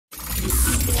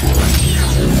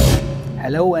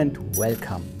Hello and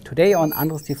welcome. Today on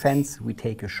Andres Defense we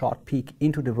take a short peek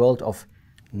into the world of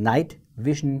night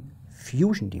vision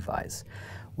fusion device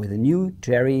with a new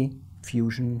Jerry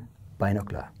Fusion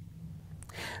Binocular.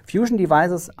 Fusion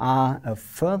devices are a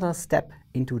further step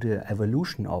into the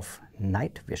evolution of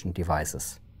night vision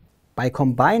devices. By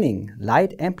combining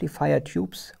light amplifier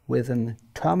tubes with a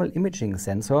thermal imaging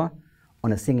sensor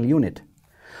on a single unit,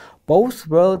 both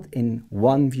worlds in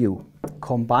one view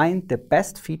combine the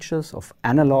best features of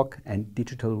analog and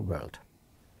digital world.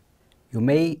 You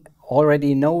may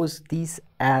already know these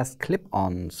as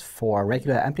clip-ons for a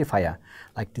regular amplifier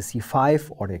like the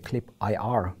C5 or the Clip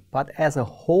IR, but as a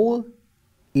whole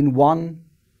in one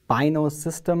Bino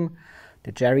system,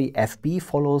 the Jerry FB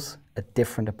follows a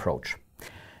different approach.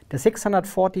 The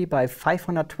 640 by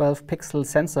 512 pixel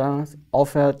sensors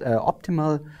offered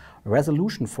optimal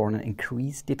resolution for an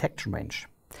increased detection range.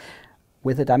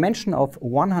 With a dimension of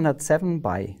 107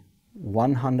 by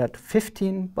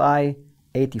 115 by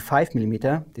 85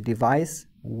 mm, the device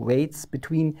weighs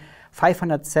between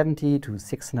 570 to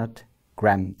 600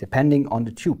 grams, depending on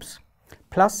the tubes,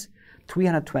 plus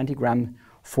 320 grams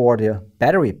for the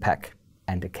battery pack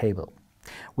and the cable.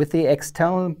 With the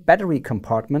external battery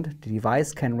compartment, the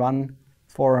device can run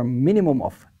for a minimum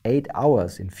of 8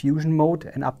 hours in fusion mode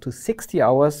and up to 60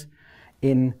 hours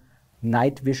in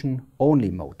night vision only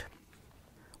mode.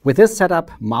 With this setup,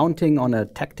 mounting on a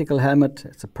tactical helmet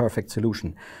is a perfect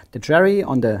solution. The Jerry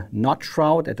on the notch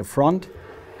shroud at the front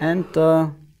and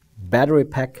the battery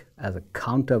pack as a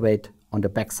counterweight on the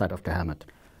back side of the helmet.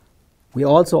 We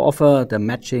also offer the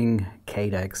matching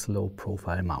KDEX low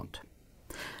profile mount.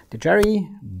 The Jerry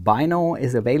Bino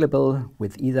is available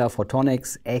with either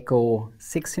Photonis ECHO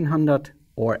 1600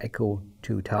 or ECHO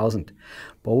 2000,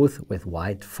 both with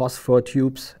white phosphor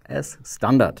tubes as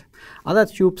standard. Other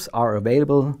tubes are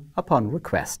available upon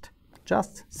request.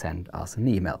 Just send us an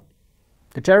email.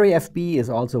 The Jerry FB is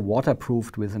also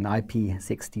waterproofed with an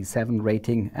IP67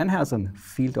 rating and has a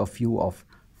field of view of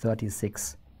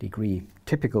 36 degrees,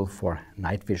 typical for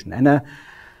night vision, and a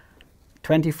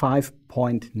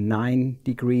 25.9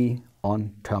 degree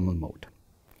on thermal mode.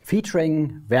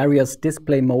 Featuring various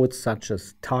display modes such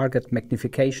as target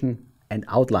magnification and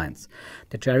outlines,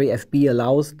 the Jerry FB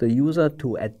allows the user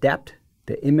to adapt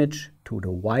the image to the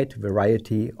wide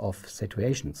variety of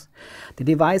situations. The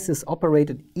device is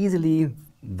operated easily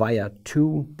via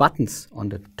two buttons on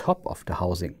the top of the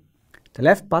housing. The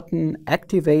left button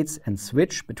activates and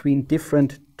switches between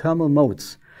different thermal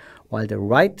modes, while the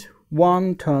right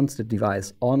one turns the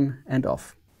device on and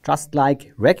off. Just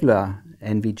like regular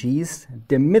NVGs,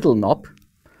 the middle knob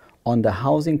on the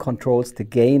housing controls the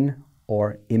gain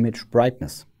or image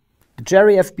brightness. The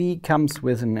Jerry FB comes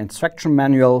with an instruction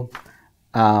manual,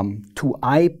 2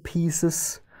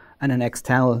 eyepieces and an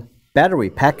external battery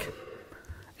pack,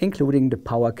 including the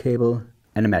power cable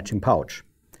and a matching pouch.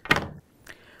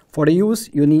 For the use,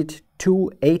 you need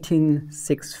two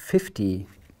 18650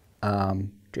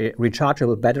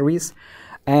 rechargeable batteries,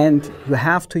 and you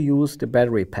have to use the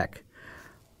battery pack.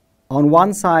 On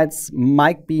one side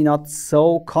might be not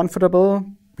so comfortable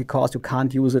because you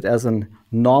can't use it as a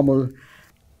normal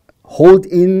hold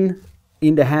in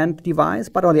the hand device,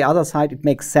 but on the other side it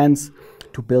makes sense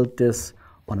to build this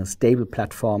on a stable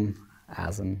platform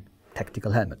as a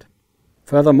tactical helmet.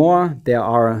 Furthermore, there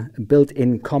are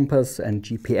built-in compass and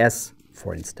GPS,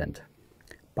 for instance.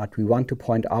 But we want to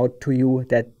point out to you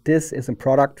that this is a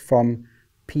product from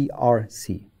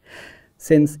PRC.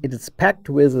 Since it is packed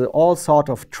with all sorts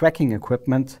of tracking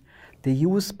equipment, the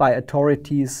use by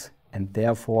authorities and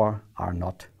therefore are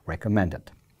not recommended.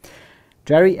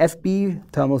 Jerry FB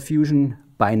Thermal Fusion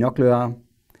Binocular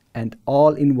and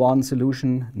all-in-one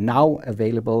solution now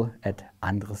available at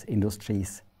Andres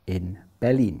Industries in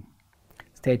Berlin.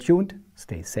 Stay tuned,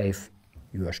 stay safe,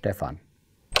 your Stefan.